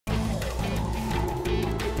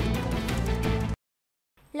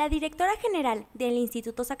La directora general del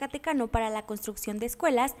Instituto Zacatecano para la Construcción de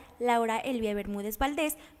Escuelas, Elvia Bermúdez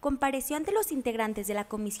Valdés, compareció ante los integrantes de la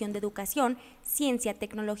Comisión de Educación, Ciencia,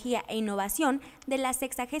 Tecnología e Innovación de la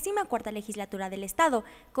 64ª Legislatura del Estado,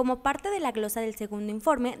 como parte de la glosa del segundo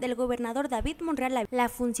informe del Gobernador David Monreal Avila. La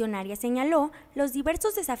funcionaria señaló los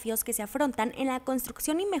diversos desafíos que se afrontan en la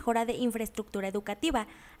construcción y mejora de infraestructura educativa.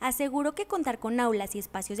 Aseguró que contar con aulas y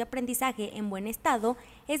espacios de aprendizaje en buen estado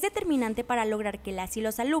es determinante para lograr que las y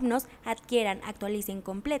los alumnos adquieran, actualicen,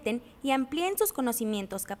 completen y amplíen sus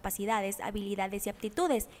conocimientos, capacidades, habilidades y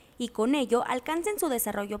aptitudes, y con ello alcancen su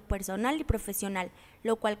desarrollo personal y profesional,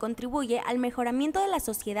 lo cual contribuye al mejoramiento de la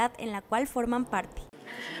sociedad en la cual forman parte.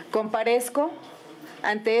 Comparezco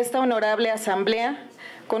ante esta honorable asamblea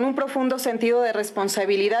con un profundo sentido de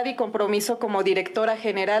responsabilidad y compromiso como directora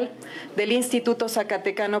general del Instituto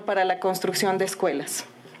Zacatecano para la Construcción de Escuelas.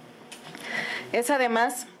 Es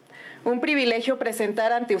además un privilegio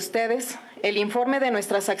presentar ante ustedes el informe de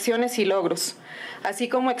nuestras acciones y logros, así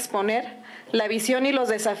como exponer la visión y los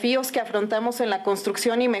desafíos que afrontamos en la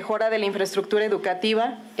construcción y mejora de la infraestructura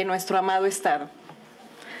educativa en nuestro amado Estado.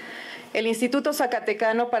 El Instituto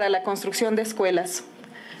Zacatecano para la Construcción de Escuelas,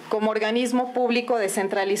 como organismo público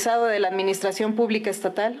descentralizado de la Administración Pública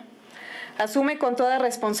Estatal, asume con toda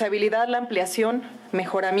responsabilidad la ampliación,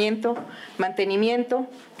 mejoramiento, mantenimiento,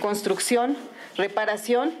 construcción,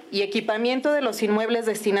 reparación y equipamiento de los inmuebles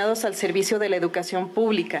destinados al servicio de la educación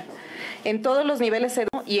pública, en todos los niveles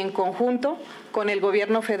y en conjunto con el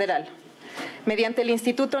Gobierno federal, mediante el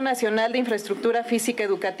Instituto Nacional de Infraestructura Física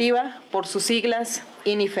Educativa, por sus siglas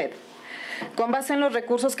INIFED, con base en los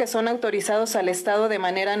recursos que son autorizados al Estado de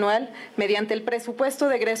manera anual mediante el presupuesto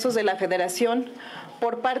de egresos de la Federación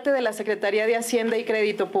por parte de la Secretaría de Hacienda y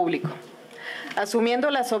Crédito Público, asumiendo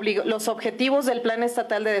los objetivos del Plan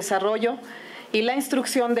Estatal de Desarrollo y la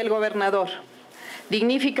instrucción del Gobernador,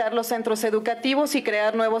 dignificar los centros educativos y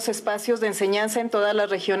crear nuevos espacios de enseñanza en todas las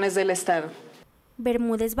regiones del Estado.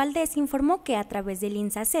 Bermúdez Valdés informó que a través del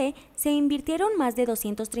INZACE se invirtieron más de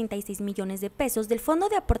 236 millones de pesos del Fondo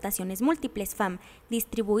de Aportaciones Múltiples FAM,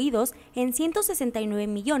 distribuidos en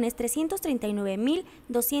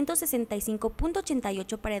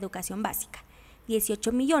 169.339.265.88 para educación básica,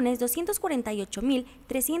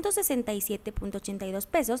 18.248.367.82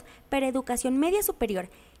 pesos para educación media superior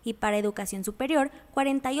y para educación superior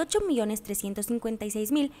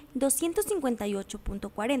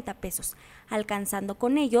 48.356.258.40 pesos, alcanzando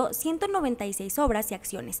con ello 196 obras y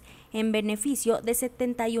acciones en beneficio de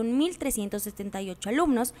 71.378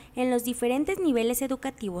 alumnos en los diferentes niveles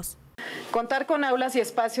educativos. Contar con aulas y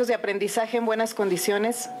espacios de aprendizaje en buenas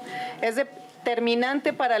condiciones es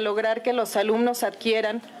determinante para lograr que los alumnos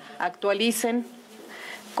adquieran, actualicen,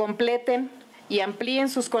 completen y amplíen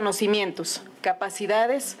sus conocimientos,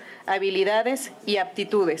 capacidades, habilidades y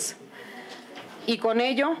aptitudes, y con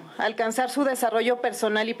ello alcanzar su desarrollo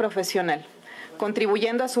personal y profesional,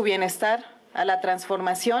 contribuyendo a su bienestar, a la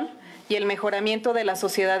transformación y el mejoramiento de la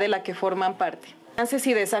sociedad de la que forman parte. Avances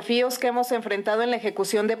y desafíos que hemos enfrentado en la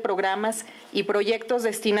ejecución de programas y proyectos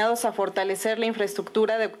destinados a fortalecer la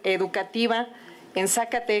infraestructura educativa en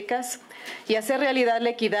Zacatecas y hacer realidad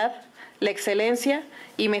la equidad, la excelencia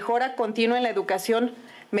y mejora continua en la educación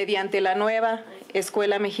mediante la nueva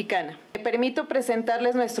Escuela Mexicana. Me permito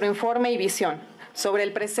presentarles nuestro informe y visión sobre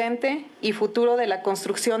el presente y futuro de la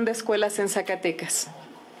construcción de escuelas en Zacatecas.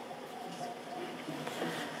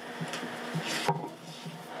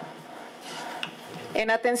 En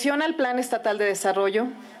atención al Plan Estatal de Desarrollo,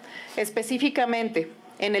 específicamente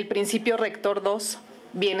en el principio rector 2,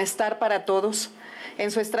 Bienestar para Todos, en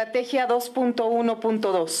su estrategia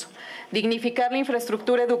 2.1.2, dignificar la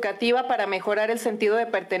infraestructura educativa para mejorar el sentido de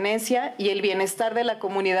pertenencia y el bienestar de la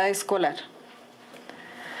comunidad escolar.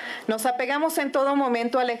 Nos apegamos en todo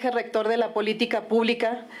momento al eje rector de la política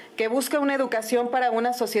pública que busca una educación para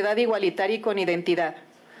una sociedad igualitaria y con identidad.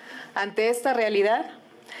 Ante esta realidad,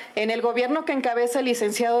 en el gobierno que encabeza el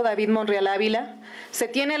licenciado David Monreal Avila, se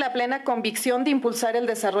tiene la plena convicción de impulsar el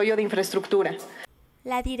desarrollo de infraestructura.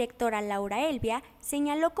 La directora Elvia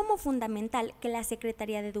señaló como fundamental que la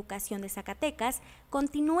Secretaría de Educación de Zacatecas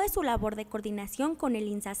continúe su labor de coordinación con el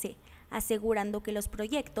INZACE, asegurando que los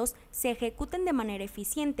proyectos se ejecuten de manera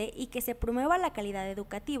eficiente y que se promueva la calidad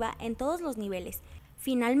educativa en todos los niveles.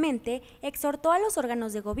 Finalmente, exhortó a los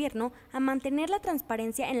órganos de gobierno a mantener la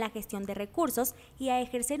transparencia en la gestión de recursos y a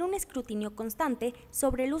ejercer un escrutinio constante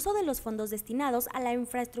sobre el uso de los fondos destinados a la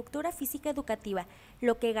infraestructura física educativa,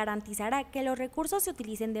 lo que garantizará que los recursos se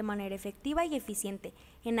utilicen de manera efectiva y eficiente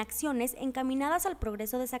en acciones encaminadas al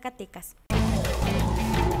progreso de Zacatecas.